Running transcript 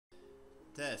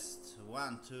Test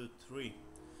 1, 2, 3.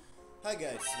 Hi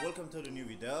guys, welcome to the new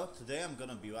video. Today I'm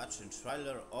gonna be watching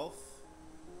trailer of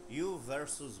You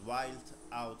vs Wild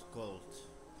Out Cold.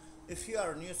 If you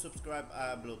are new, subscribe.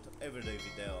 I upload everyday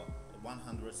video.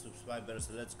 100 subscribers,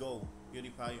 let's go.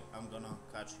 PewDiePie, I'm gonna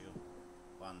catch you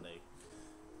one day.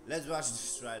 Let's watch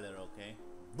this trailer, okay?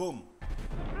 Boom!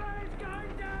 Blade's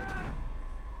going down!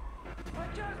 I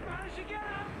just managed to get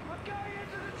up! I'm going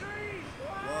into the trees!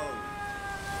 Whoa!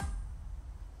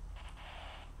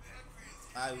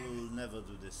 I will never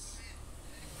do this.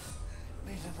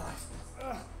 Need a knife.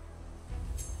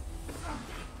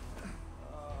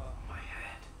 My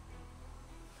head.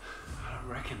 I don't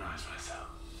recognize myself.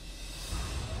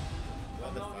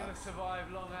 I'm not going to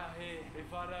survive long out here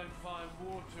if I don't find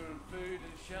water and food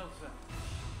and shelter.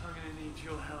 I'm going to need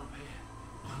your help here.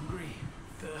 Hungry,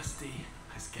 thirsty,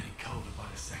 it's getting colder by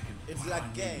the second. It's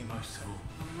like game. Most of all,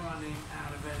 I'm running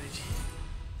out of energy.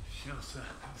 Shelter,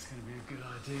 that's going to be a good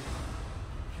idea.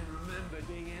 I can remember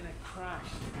being in a crash.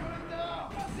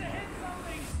 I must have hit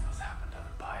something! What's happened to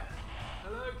the pilot?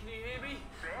 Hello, can you hear me?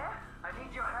 Bear, I need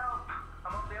your help.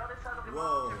 I'm on the other side of the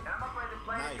Whoa. mountain, and I'm afraid the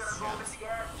plane is gonna go over the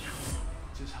edge.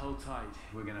 Just hold tight,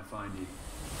 we're gonna find you.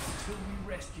 Until we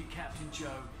rescue Captain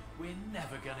Joe, we're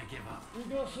never gonna give up.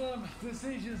 We've got some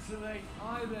decisions to make.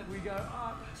 Either we go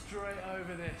up straight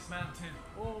over this mountain,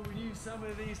 or we use some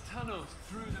of these tunnels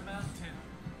through the mountain.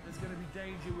 There's gonna be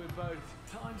danger with both.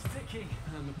 Time's ticking,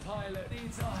 and the pilot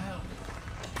needs our help.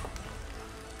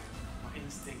 My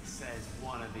instinct says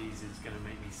one of these is gonna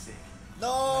make me sick.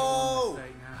 No!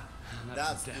 Mistake now.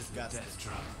 That's a disgusting. death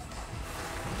drop.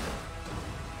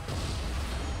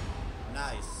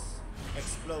 Nice.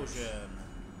 Explosion.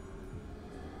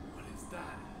 What is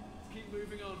that? Let's keep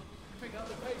moving on. Pick up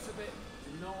the pace a bit.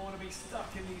 Do not want to be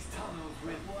stuck in these tunnels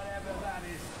with whatever that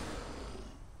is.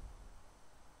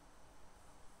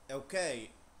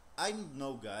 Okay, I don't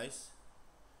know guys,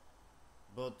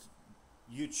 but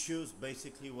you choose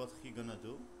basically what he gonna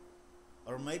do,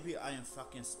 or maybe I am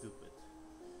fucking stupid.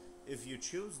 If you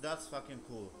choose, that's fucking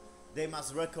cool. They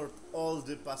must record all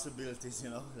the possibilities,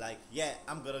 you know, like, yeah,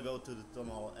 I'm gonna go to the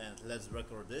tunnel and let's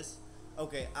record this.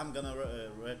 Okay, I'm gonna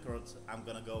record, I'm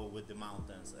gonna go with the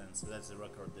mountains and so let's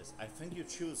record this. I think you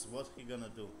choose what he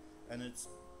gonna do, and it's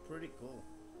pretty cool.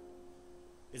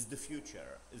 It's the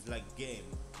future. It's like game,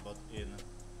 but in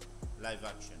live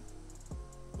action.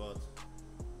 But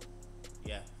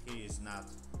yeah, he is not,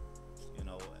 you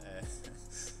know,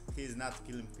 he is not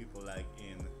killing people like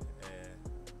in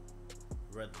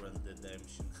Red Dead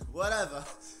Redemption. Whatever.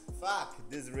 Fuck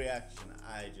this reaction.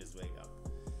 I just wake up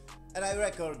and I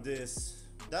record this.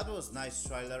 That was nice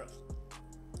trailer,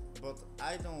 but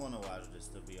I don't wanna watch this,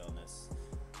 to be honest.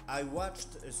 I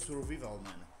watched a Survival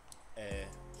Man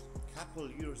couple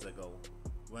years ago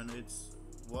when it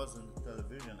was on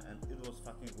television and it was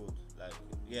fucking good. Like,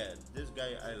 yeah, this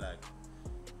guy I like,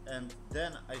 and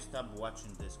then I stopped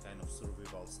watching this kind of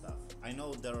survival stuff. I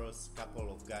know there was a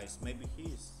couple of guys, maybe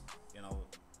he's, you know,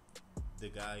 the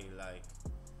guy like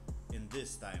in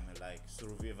this time, like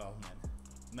Survival Man,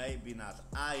 maybe not,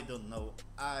 I don't know.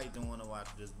 I don't want to watch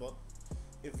this, but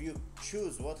if you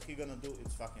choose what he gonna do,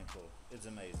 it's fucking cool. It's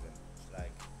amazing.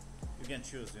 Like, you can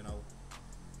choose, you know,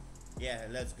 yeah,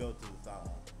 let's go to the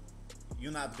tunnel.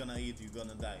 You're not gonna eat, you're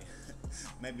gonna die.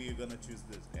 Maybe you're gonna choose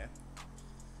this, yeah?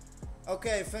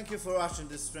 Okay, thank you for watching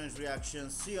this strange reaction.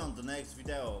 See you on the next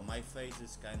video. My face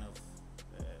is kind of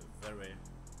very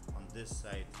on this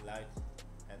side light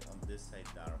and on this side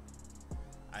dark.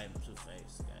 I am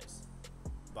Two-Face, guys.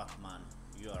 Batman,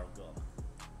 you are gone.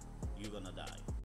 You're gonna die.